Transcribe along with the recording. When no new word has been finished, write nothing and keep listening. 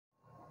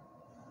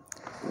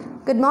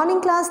Good morning,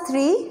 class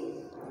 3.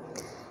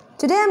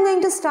 Today I am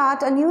going to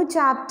start a new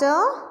chapter,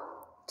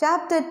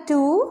 chapter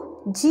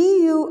 2,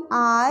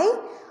 GUI,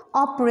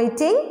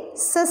 operating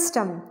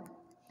system.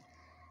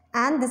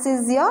 And this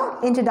is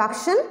your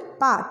introduction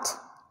part.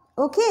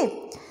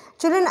 Okay.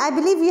 Children, I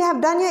believe you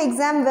have done your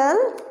exam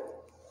well,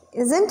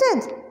 isn't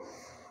it?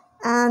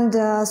 And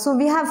so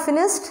we have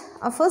finished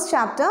our first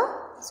chapter.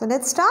 So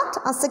let's start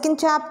our second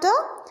chapter.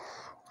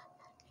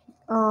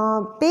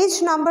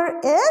 Page number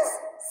is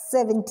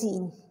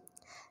 17.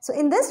 So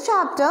in this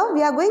chapter,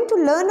 we are going to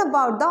learn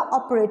about the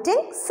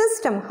operating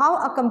system, how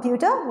a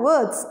computer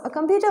works. A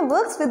computer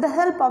works with the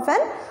help of an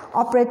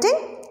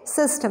operating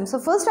system. So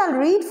first I'll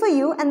read for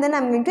you and then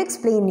I'm going to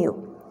explain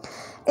you.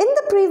 In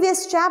the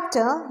previous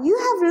chapter, you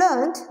have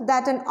learned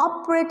that an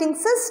operating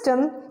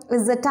system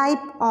is the type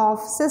of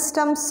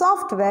system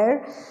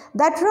software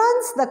that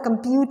runs the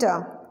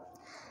computer.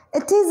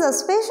 It is a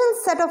special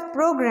set of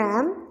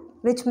programs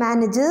which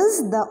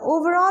manages the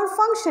overall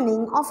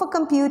functioning of a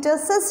computer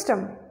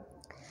system.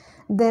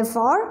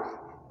 Therefore,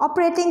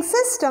 operating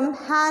system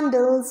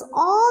handles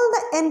all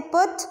the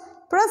input,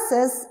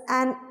 process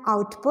and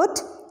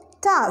output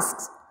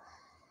tasks.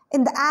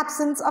 In the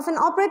absence of an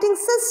operating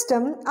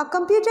system, a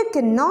computer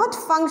cannot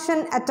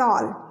function at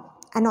all.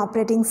 An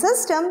operating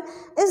system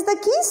is the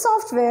key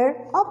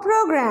software or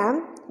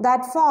program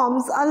that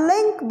forms a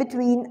link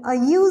between a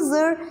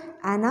user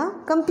and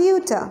a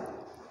computer.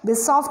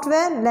 This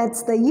software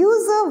lets the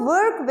user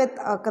work with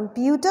a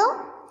computer.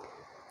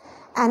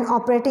 An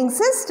operating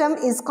system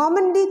is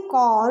commonly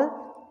called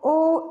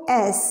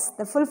OS.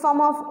 The full form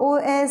of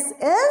OS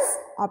is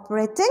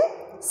operating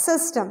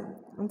system.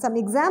 And some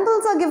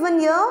examples are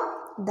given here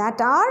that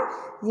are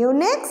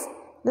Unix,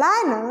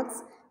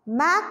 Linux,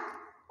 Mac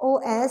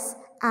OS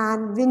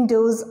and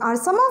Windows are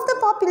some of the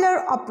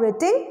popular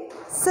operating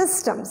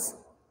systems.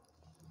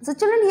 So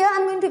children, here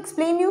I am going to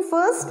explain you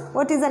first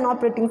what is an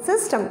operating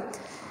system.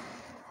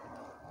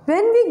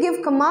 When we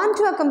give command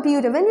to a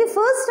computer, when we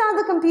first start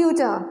the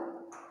computer,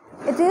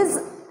 it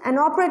is an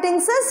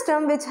operating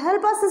system which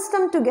helps our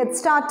system to get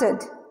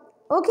started.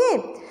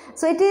 Okay,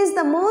 so it is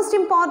the most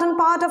important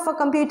part of a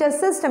computer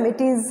system. It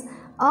is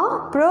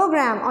a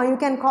program, or you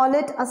can call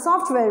it a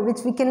software, which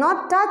we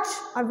cannot touch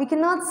or we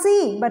cannot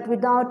see, but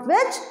without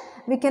which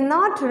we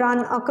cannot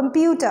run a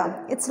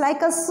computer. It's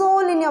like a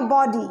soul in your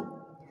body.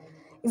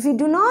 If we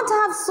do not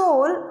have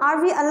soul,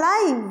 are we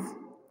alive?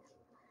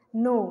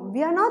 No,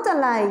 we are not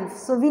alive.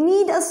 So we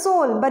need a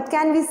soul. But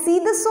can we see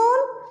the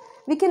soul?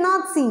 We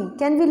cannot see.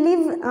 Can we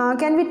live?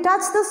 Can we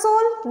touch the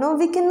soul? No,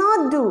 we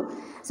cannot do.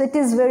 So it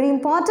is very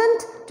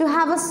important to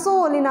have a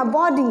soul in our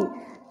body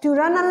to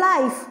run a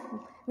life,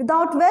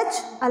 without which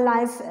a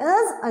life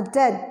is a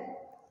dead.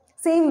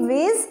 Same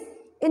ways,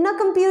 in a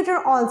computer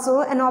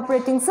also, an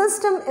operating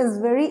system is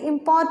very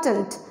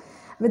important.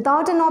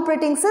 Without an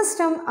operating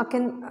system, a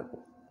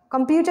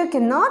computer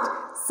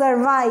cannot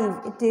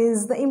survive. It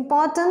is the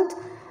important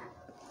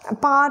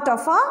part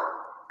of a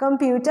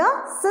computer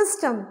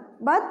system,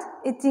 but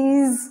it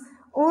is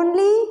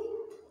only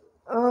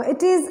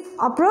it is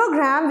a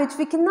program which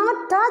we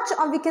cannot touch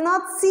or we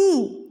cannot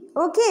see.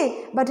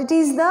 Okay, but it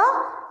is the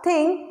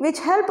thing which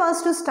help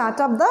us to start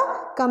up the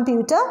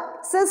computer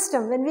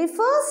system. When we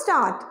first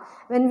start,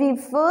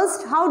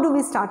 how do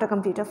we start a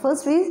computer?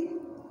 First we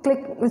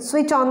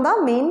switch on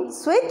the main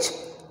switch,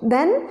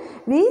 then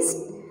we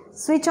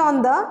switch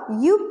on the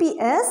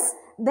UPS,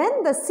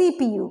 then the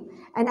CPU.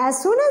 And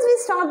as soon as we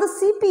start the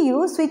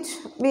CPU,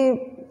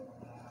 we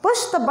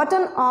push the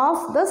button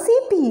of the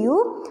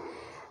CPU,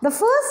 the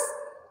first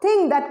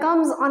thing that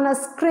comes on a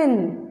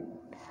screen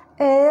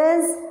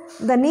is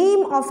the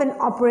name of an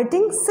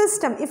operating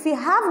system. If you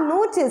have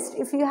noticed,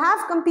 if you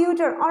have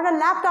computer or a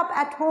laptop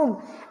at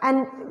home,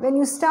 and when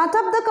you start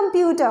up the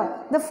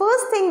computer, the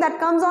first thing that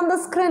comes on the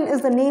screen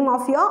is the name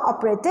of your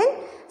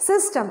operating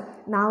system.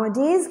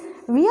 Nowadays,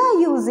 we are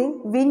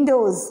using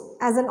Windows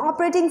as an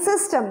operating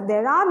system.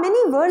 There are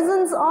many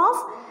versions of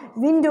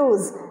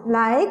Windows,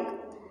 like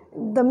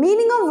the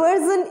meaning of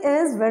version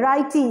is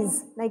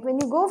varieties. Like when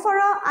you go for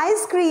a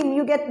ice cream,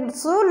 you get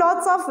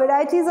lots of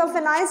varieties of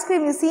an ice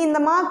cream you see in the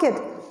market.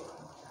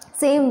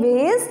 Same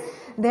ways,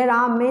 there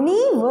are many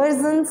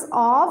versions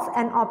of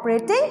an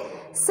operating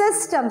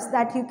systems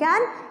that you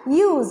can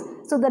use.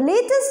 So the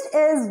latest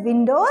is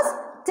Windows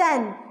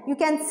 10. You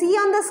can see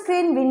on the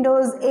screen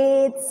Windows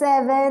 8,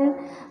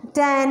 7,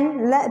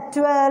 10,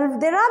 12.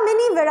 There are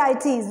many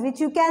varieties which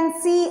you can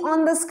see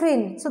on the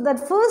screen. So the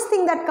first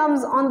thing that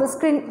comes on the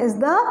screen is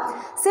the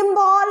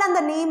symbol and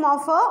the name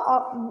of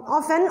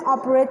an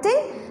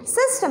operating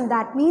system.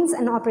 That means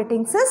an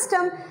operating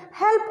system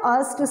help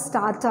us to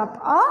start up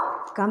a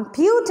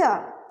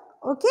computer.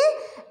 Okay,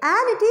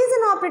 and it is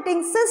an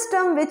operating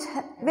system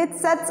which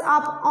sets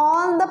up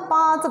all the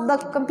parts of the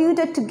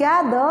computer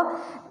together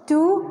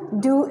to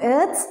do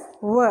its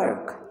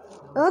work.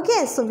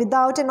 Okay, so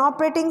without an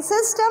operating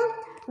system,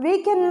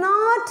 we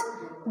cannot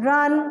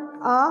run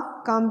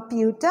a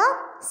computer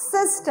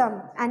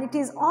system, and it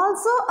is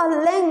also a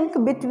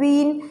link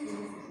between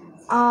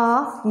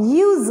a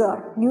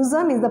user.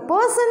 User means the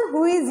person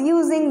who is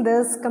using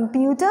this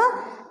computer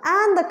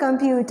and the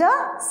computer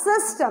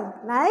system.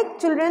 Like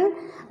children,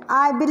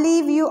 I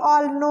believe you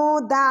all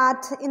know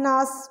that in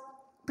our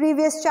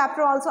previous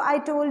chapter also I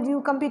told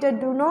you computer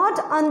do not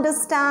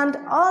understand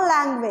a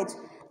language.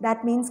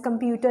 That means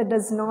computer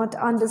does not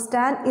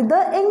understand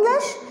either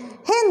English,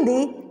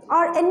 Hindi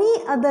or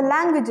any other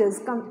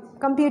languages.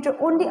 Computer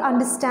only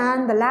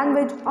understand the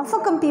language of a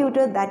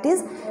computer, that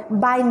is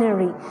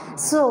binary.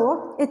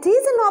 So it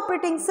is an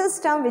operating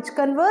system which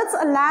converts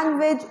a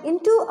language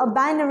into a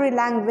binary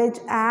language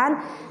and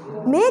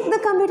make the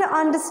computer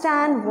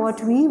understand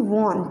what we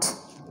want.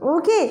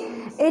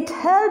 Okay, it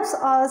helps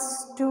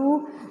us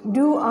to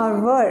do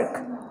our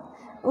work.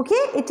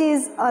 Okay, it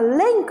is a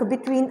link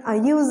between a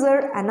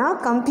user and a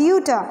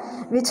computer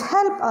which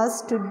help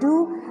us to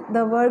do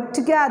the work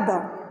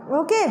together.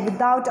 Okay,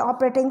 without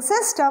operating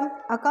system,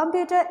 a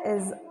computer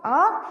is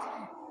a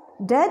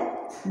dead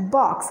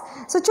box.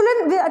 So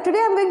children, today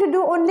I am going to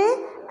do only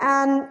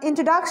an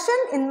introduction.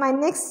 In my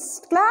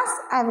next class,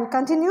 I will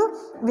continue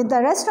with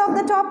the rest of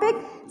the topic.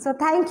 So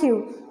thank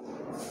you.